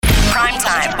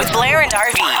Primetime with Blair and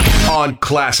RV. On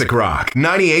Classic Rock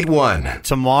 98.1.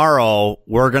 Tomorrow,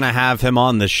 we're going to have him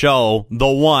on the show, the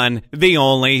one, the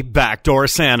only Backdoor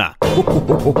Santa. They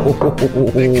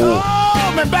call me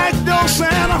Backdoor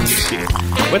Santa.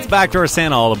 What's Backdoor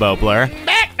Santa all about, Blair?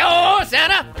 Backdoor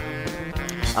Santa.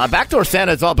 Backdoor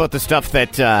Santa is all about the stuff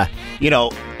that,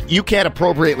 you can't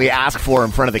appropriately ask for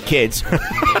in front of the kids.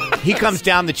 He comes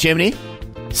down the chimney,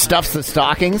 stuffs the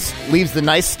stockings, leaves the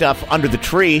nice stuff under the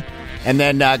tree, and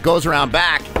then goes around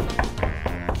back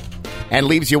and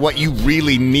leaves you what you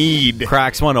really need.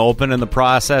 Cracks one open in the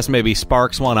process, maybe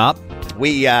sparks one up.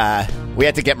 We had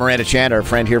to get Miranda Chand, our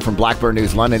friend here from Blackburn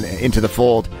News London, into the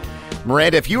fold.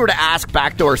 Miranda, if you were to ask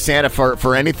Backdoor Santa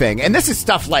for anything, and this is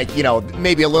stuff like,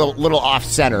 maybe a little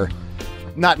off-center,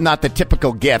 not the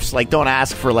typical gifts, like don't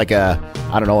ask for like a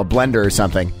blender or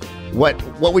something. What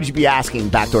would you be asking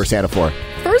Backdoor Santa for?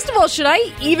 First of all, should I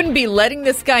even be letting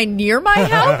this guy near my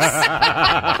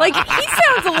house? Like, he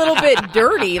sounds a little bit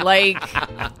dirty. Like,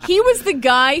 he was the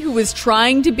guy who was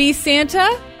trying to be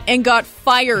Santa and got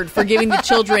fired for giving the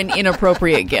children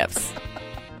inappropriate gifts.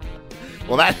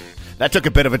 Well, that took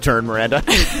a bit of a turn, Miranda.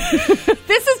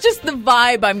 This is just the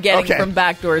vibe I'm getting from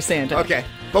Backdoor Santa. Okay.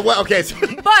 But what? Okay.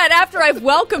 But after I've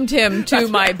welcomed him to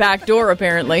my back door,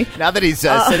 apparently. Now that he's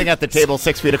sitting at the table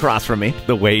 6 feet across from me.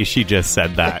 The way she just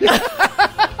said that. Let's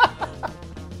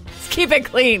keep it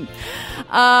clean.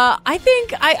 I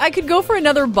think I could go for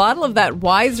another bottle of that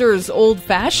Weiser's Old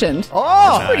Fashioned.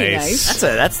 Oh, that's pretty nice.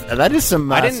 That is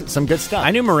some good stuff.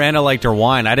 I knew Miranda liked her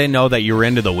wine. I didn't know that you were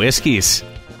into the whiskeys.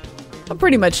 I'll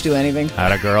pretty much do anything.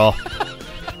 Atta girl.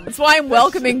 That's why I'm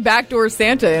welcoming Backdoor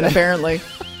Santa in, apparently.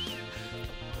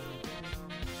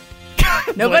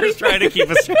 Nobody He's trying to keep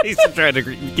a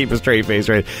straight face,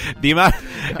 right?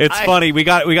 It's funny. We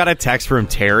got a text from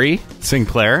Terry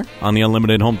Sinclair on the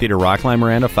Unlimited Home Theater Rock Line,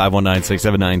 Miranda,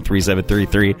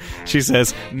 519-679-3733. She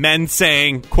says, men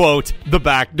saying, quote, the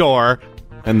back door,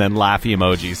 and then laughy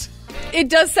emojis. It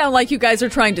does sound like you guys are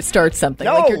trying to start something.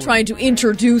 No. Like you're trying to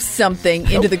introduce something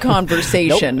into the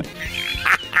conversation. Nope.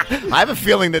 I have a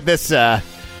feeling that this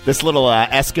little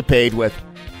escapade with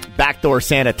Backdoor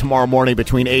Santa tomorrow morning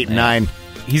between 8 and 9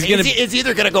 it's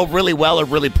either going to go really well or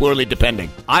really poorly, depending.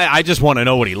 I just want to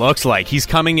know what he looks like. He's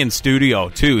coming in studio,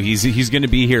 too. He's going to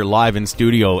be here live in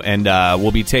studio, and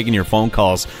we'll be taking your phone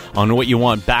calls on what you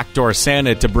want Backdoor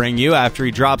Santa to bring you after he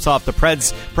drops off the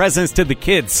presents to the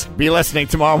kids. Be listening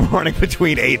tomorrow morning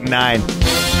between 8 and 9.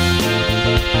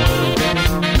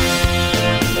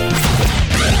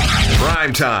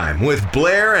 Prime Time with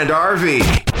Blair and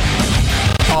RV.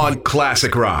 On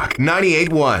Classic Rock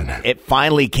 98.1. It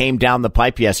finally came down the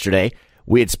pipe yesterday.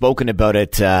 We had spoken about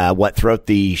it throughout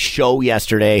the show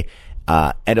yesterday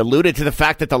and alluded to the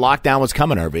fact that the lockdown was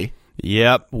coming, RV.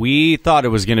 Yep, we thought it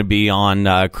was going to be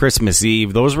on Christmas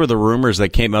Eve. Those were the rumors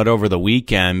that came out over the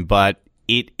weekend, but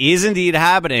it is indeed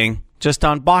happening just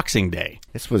on Boxing Day.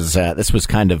 This was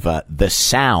kind of the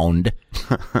sound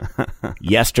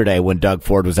yesterday when Doug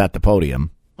Ford was at the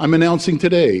podium. I'm announcing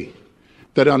today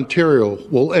that Ontario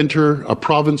will enter a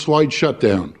province-wide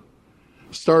shutdown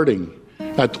starting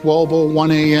at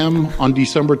 12:01 a.m. on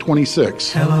December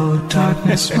 26. Hello,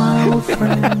 darkness, my old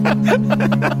friend.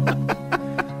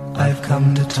 I've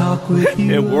come to talk with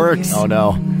you. It works. Again. Oh,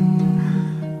 no.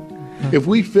 If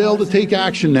we fail to take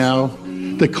action now,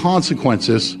 the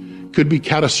consequences could be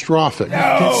catastrophic.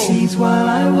 It sees while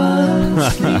I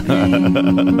was sleeping,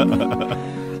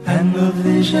 and the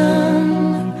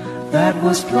vision that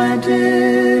was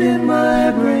planted in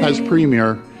my brain. As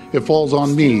Premier, it falls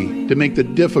on me to make the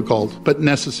difficult but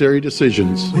necessary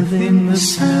decisions. Within the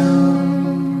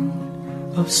sound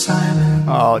of silence.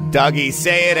 Oh, Dougie,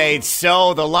 say it ain't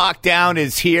so. The lockdown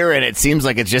is here, and it seems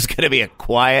like it's just going to be a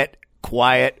quiet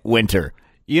winter.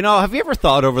 You know, have you ever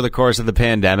thought over the course of the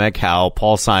pandemic how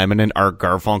Paul Simon and Art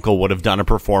Garfunkel would have done a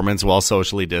performance while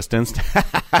socially distanced?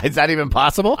 Is that even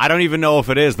possible? I don't even know if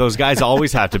it is. Those guys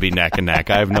always have to be neck and neck.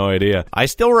 I have no idea. I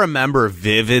still remember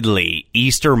vividly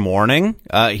Easter morning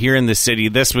here in the city.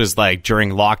 This was like during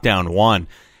lockdown 1.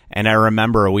 And I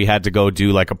remember we had to go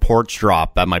do like a porch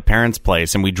drop at my parents'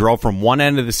 place. And we drove from one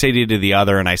end of the city to the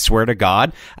other. And I swear to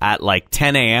God, at like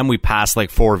 10 a.m., we passed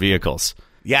like 4 vehicles.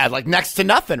 Yeah, like next to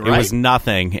nothing, right? It was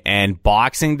nothing. And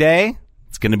Boxing Day,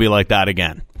 it's going to be like that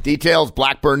again. Details,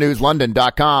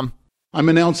 blackburnnewslondon.com. I'm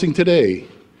announcing today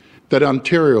that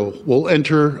Ontario will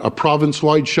enter a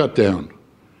province-wide shutdown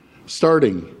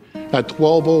starting at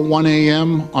 12:01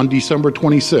 a.m. on December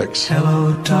 26.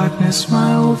 Hello, darkness,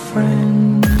 my old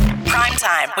friend.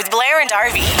 Primetime with Blair and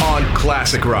RV. On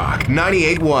Classic Rock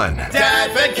 98.1.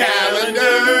 Advent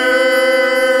calendar.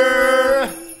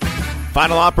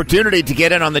 Final opportunity to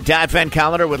get in on the Dad Fan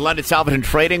calendar with London Salvage and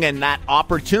Trading, and that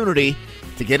opportunity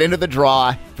to get into the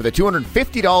draw for the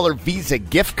 $250 Visa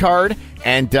gift card.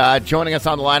 And joining us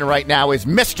on the line right now is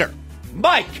Mr.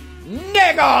 Mike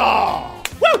Nagel.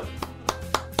 Woo!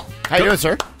 How you doing,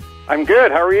 sir? I'm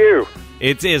good. How are you?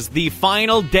 It is the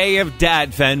final day of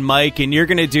Dad Fan, Mike, and you're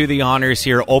going to do the honors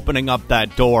here opening up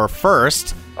that door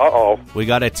first. Uh-oh. We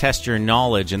got to test your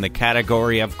knowledge in the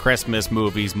category of Christmas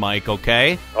movies, Mike,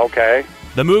 okay? Okay.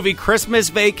 The movie Christmas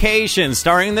Vacation,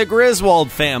 starring the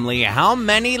Griswold family. How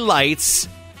many lights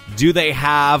do they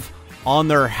have on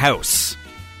their house?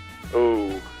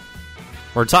 Ooh.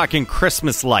 We're talking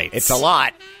Christmas lights. It's a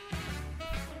lot.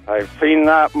 I've seen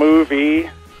that movie.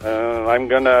 I'm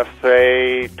going to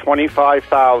say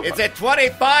 25,000. It's at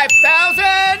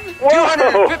 25,000?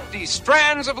 250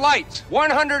 strands of lights,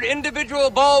 100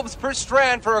 individual bulbs per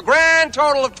strand for a grand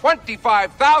total of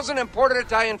 25,000 imported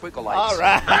Italian twinkle lights. All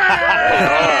right.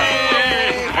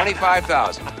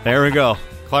 25,000. There we go.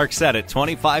 Clark said it.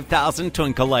 25,000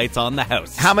 twinkle lights on the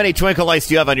house. How many twinkle lights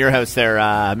do you have on your house there,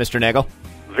 Mr. Nagel?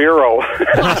 0.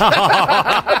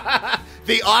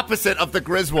 The opposite of the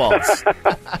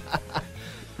Griswolds.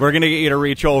 We're going to get you to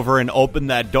reach over and open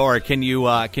that door. Can you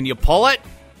pull it?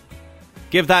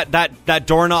 Give that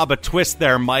doorknob a twist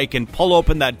there, Mike, and pull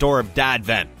open that door of Dad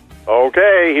Vent.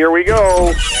 Okay, here we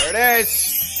go. There it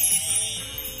is.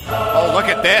 Oh, look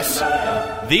at this.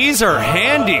 These are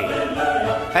handy.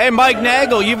 Hey, Mike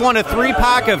Nagel, you've won a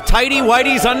 3-pack of Tidy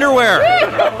Whitey's underwear.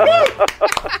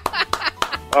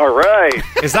 All right.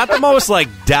 Is that the most,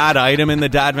 dad item in the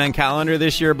Dad Van calendar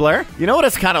this year, Blair? You know what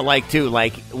it's kind of like, too?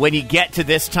 Like, when you get to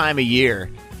this time of year,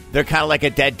 they're kind of like a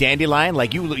dead dandelion.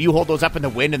 Like, you hold those up in the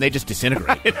wind and they just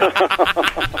disintegrate.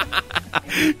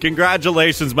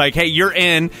 Congratulations, Mike. Hey, you're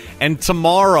in, and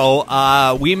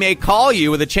tomorrow we may call you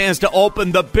with a chance to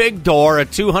open the big door, a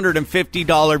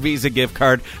 $250 Visa gift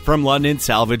card from London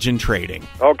Salvage and Trading.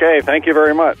 Okay, thank you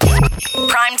very much.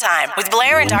 Primetime with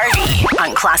Blair and Arvie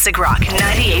on Classic Rock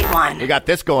 98.1. We got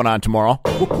this going on tomorrow.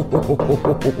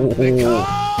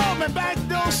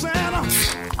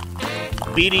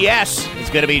 BDS is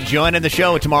going to be joining the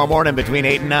show tomorrow morning between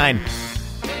 8 and 9.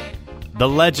 The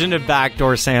legend of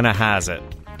Backdoor Santa has it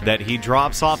that he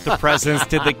drops off the presents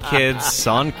to the kids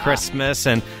on Christmas,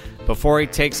 and before he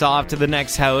takes off to the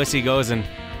next house, he goes and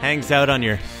hangs out on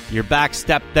your back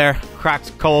step there, cracks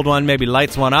a cold one, maybe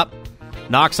lights one up,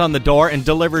 knocks on the door, and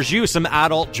delivers you some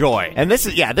adult joy. And this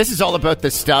is all about the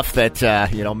stuff that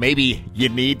maybe you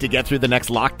need to get through the next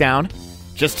lockdown,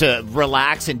 just to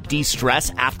relax and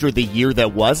de-stress after the year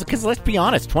that was. Because let's be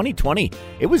honest, 2020,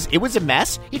 it was a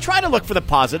mess. You try to look for the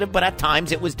positive, but at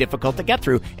times it was difficult to get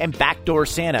through. And Backdoor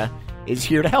Santa is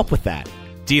here to help with that.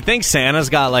 Do you think Santa's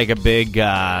got a big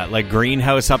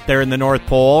greenhouse up there in the North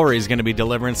Pole, or he's going to be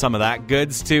delivering some of that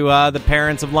goods to the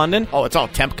parents of London? Oh, it's all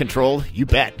temp controlled. You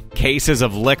bet. Cases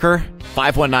of liquor.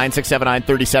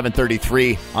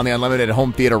 519-679-3733 on the Unlimited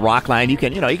Home Theater Rock line. You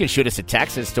can shoot us a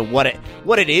text as to what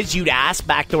it is you'd ask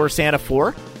Backdoor Santa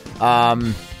for.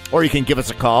 Or you can give us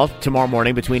a call tomorrow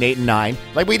morning between 8 and 9.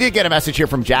 We did get a message here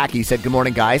from Jackie. He said, "Good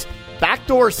morning, guys.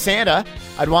 Backdoor Santa,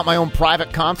 I'd want my own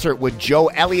private concert with Joe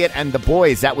Elliott and the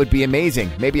boys. That would be amazing.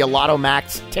 Maybe a Lotto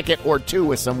Max ticket or two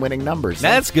with some winning numbers."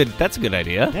 That's good. That's a good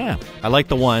idea. Yeah. I like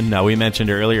the one we mentioned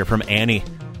earlier from Annie.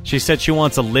 She said she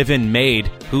wants a live-in maid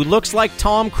who looks like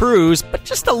Tom Cruise, but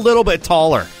just a little bit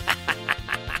taller.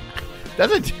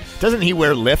 Doesn't he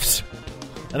wear lifts?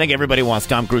 I think everybody wants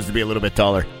Tom Cruise to be a little bit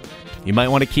taller. You might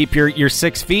want to keep your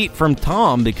 6 feet from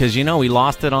Tom because, he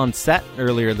lost it on set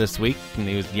earlier this week and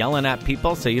he was yelling at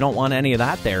people, so you don't want any of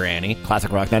that there, Annie.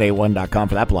 ClassicRock981.com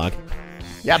for that blog.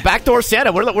 Yeah, Backdoor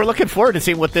Santa. We're looking forward to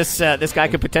seeing what this guy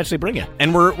could potentially bring you.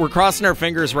 And we're crossing our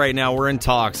fingers right now. We're in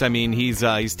talks. I mean, he's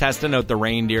testing out the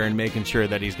reindeer and making sure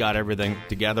that he's got everything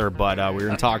together, but we're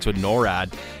in talks with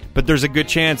NORAD. But there's a good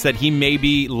chance that he may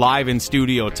be live in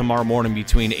studio tomorrow morning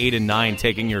between 8 and 9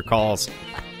 taking your calls.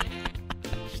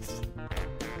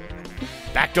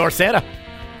 Backdoor Santa.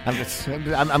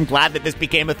 I'm glad that this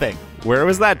became a thing. Where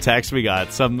was that text we got?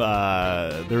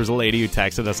 There was a lady who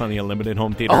texted us on the Unlimited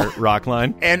Home Theater Rock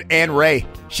line. And Ray.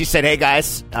 She said, "Hey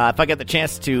guys, if I get the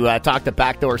chance to talk to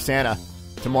Backdoor Santa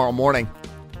tomorrow morning,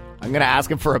 I'm gonna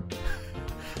ask him for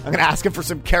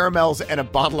some caramels and a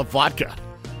bottle of vodka."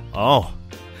 Oh,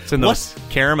 it's in those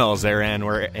caramels there, Ann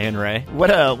Ray.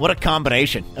 What a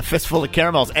combination! A fistful of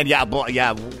caramels, and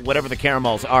whatever the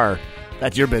caramels are.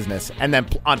 That's your business. And then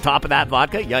on top of that,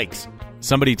 vodka? Yikes.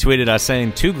 Somebody tweeted us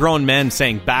saying 2 grown men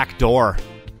saying back door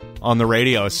on the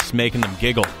radio is just making them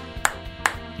giggle.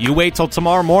 You wait till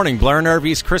tomorrow morning. Blair and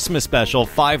Irvy's Christmas special,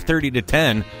 5:30 to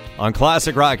 10 on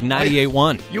Classic Rock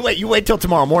 98.1. You wait till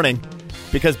tomorrow morning,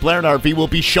 because Blair and RV will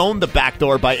be shown the back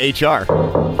door by HR.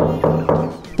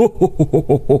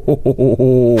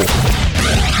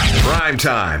 Prime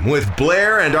Time with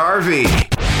Blair and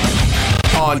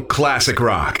RV on Classic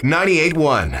Rock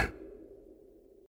 98.1.